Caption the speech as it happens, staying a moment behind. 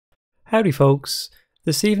Howdy folks,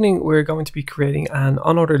 this evening we're going to be creating an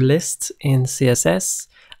unordered list in CSS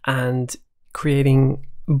and creating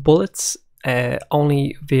bullets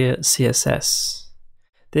only via CSS.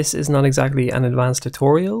 This is not exactly an advanced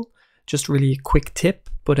tutorial, just really a quick tip,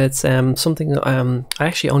 but it's something I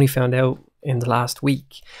actually only found out in the last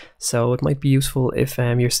week, so it might be useful if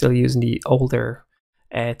you're still using the older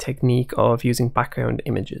technique of using background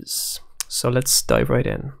images. So let's dive right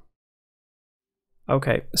in.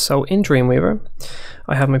 Okay, so in Dreamweaver,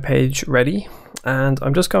 I have my page ready, and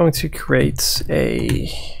I'm just going to create a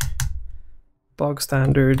bog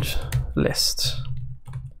standard list.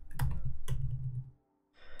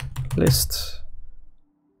 List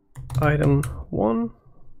item 1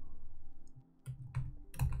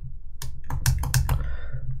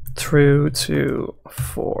 through to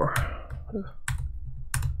 4.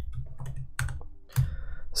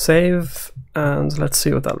 Save, and let's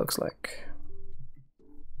see what that looks like.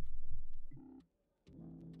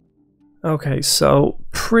 Okay, so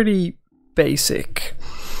pretty basic.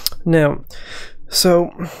 Now,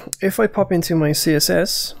 so if I pop into my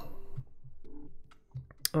CSS,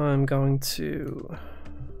 I'm going to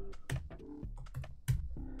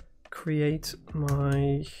create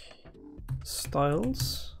my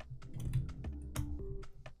styles.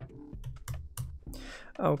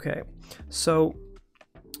 Okay, so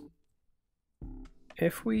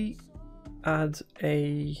if we add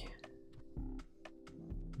a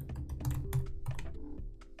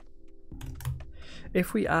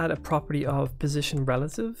property of position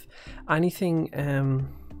relative, anything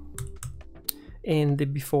in the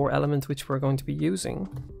before element which we're going to be using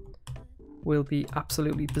will be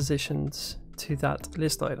absolutely positioned to that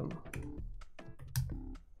list item.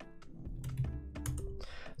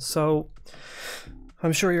 So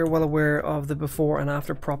I'm sure you're well aware of the before and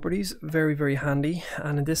after properties, very, very handy.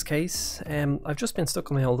 And in this case, I've just been stuck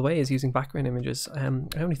on my old ways using background images. I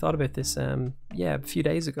only thought about this, a few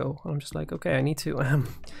days ago. I'm just like, okay, I need to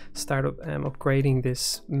start upgrading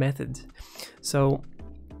this method. So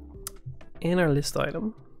in our list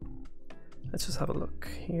item, let's just have a look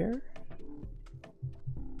here.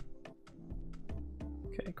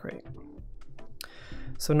 Okay, great.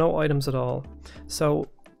 So no items at all. So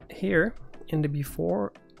here, in the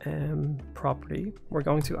before property, we're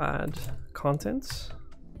going to add contents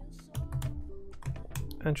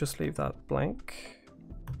and just leave that blank.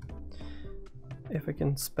 If I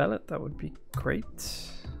can spell it, that would be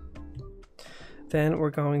great. Then we're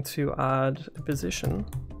going to add a position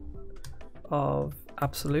of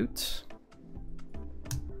absolute.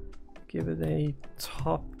 Give it a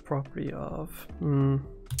top property of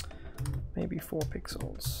maybe 4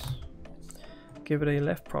 pixels. Give it a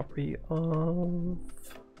left property of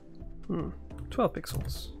 12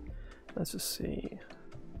 pixels. Let's just see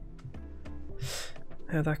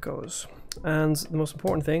how that goes. And the most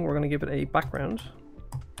important thing, we're going to give it a background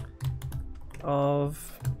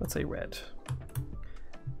of, let's say, red.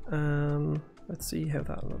 Let's see how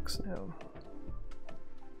that looks now.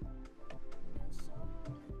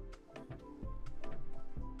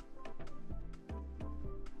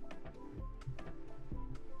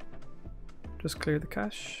 Just clear the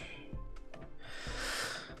cache.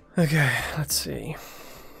 Okay, let's see.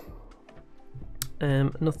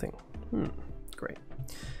 Nothing. Great.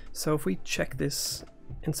 So if we check this,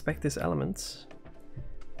 inspect this element,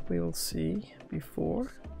 we will see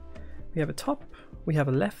before we have a top, we have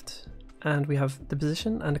a left, and we have the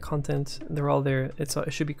position and the content. They're all there.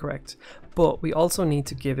 It should be correct. But we also need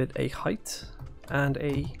to give it a height and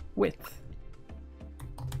a width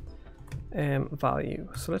value.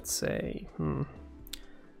 So let's say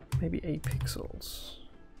maybe 8 pixels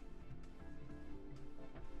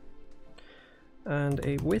and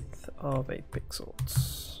a width of 8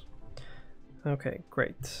 pixels. Okay,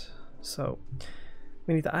 great. So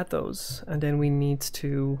we need to add those, and then we need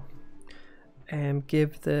to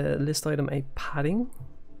give the list item a padding.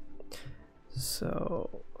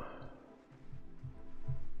 So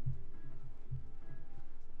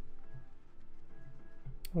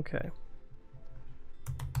okay.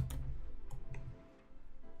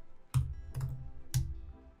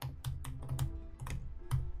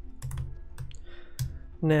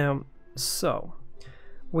 Now, so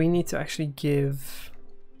we need to actually give,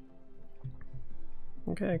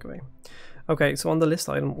 okay, so on the list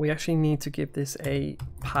item, we actually need to give this a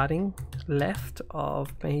padding left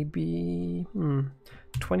of maybe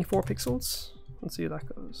 24 pixels. Let's see how that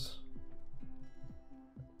goes.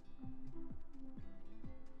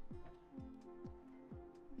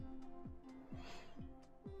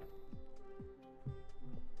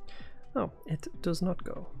 Oh, it does not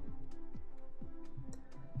go.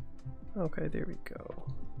 Okay, there we go.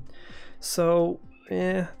 So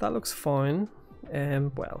yeah, that looks fine.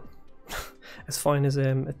 Well, as fine as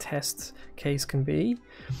a test case can be.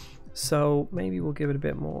 So maybe we'll give it a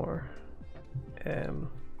bit more.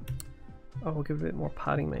 We'll give it a bit more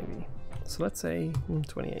padding maybe. So let's say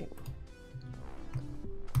 28.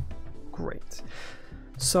 Great.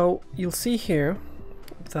 So you'll see here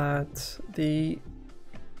that the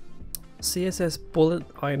CSS bullet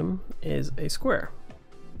item is a square.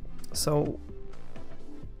 So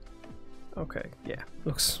okay, yeah,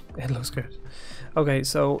 it looks good. Okay,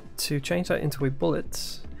 so to change that into a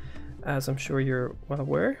bullet, as I'm sure you're well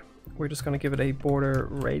aware, we're just going to give it a border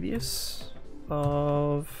radius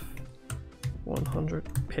of 100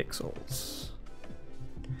 pixels.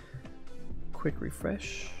 Quick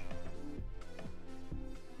refresh.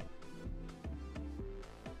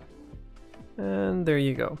 And there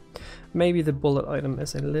you go. Maybe the bullet item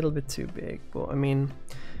is a little bit too big, but I mean,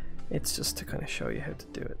 it's just to kind of show you how to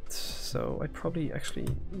do it. So I'd probably actually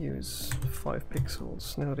use 5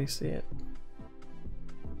 pixels now that I see it.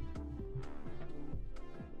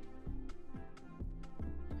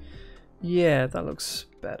 Yeah, that looks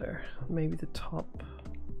better. Maybe the top.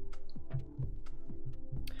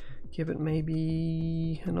 Give it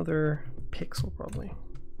maybe another pixel probably.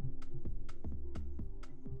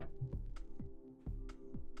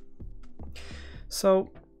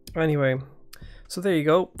 So anyway, so there you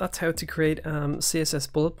go. That's how to create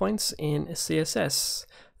CSS bullet points in CSS.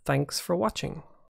 Thanks for watching.